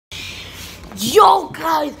Yo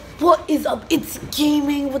guys, what is up? It's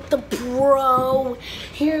Gaming with the Pro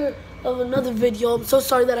here of another video. I'm so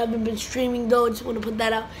sorry that I haven't been streaming though. I just want to put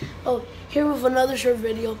that out. Oh, here with another short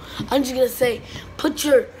video. I'm just gonna say, put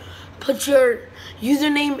your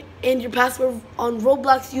username and your password on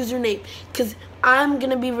Roblox username, because I'm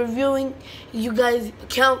gonna be reviewing you guys'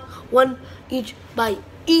 account one each by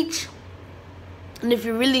each. And if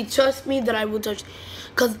you really trust me, then I will touch.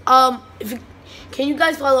 Cause can you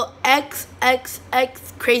guys follow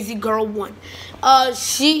XXX Crazy Girl 1?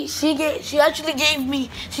 She actually gave me.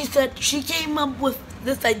 She said she came up with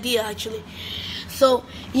this idea actually. So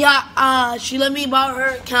yeah, she let me borrow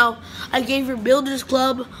her account. I gave her Builders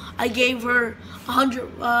Club. I gave her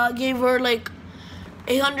 100. Gave her like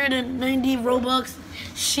 890 Robux.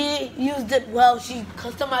 She used it well. She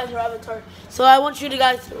customized her avatar. So I want you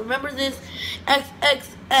guys to remember this.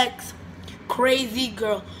 XXX Crazy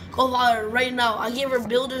Girl. Go follow her right now. I gave her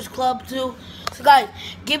Builders Club too. So guys,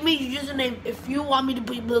 give me your username if you want me to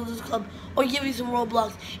put your Builders Club, or give you some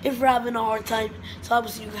Roblox if you're having a hard time. So I will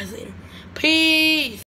see you guys later. Peace.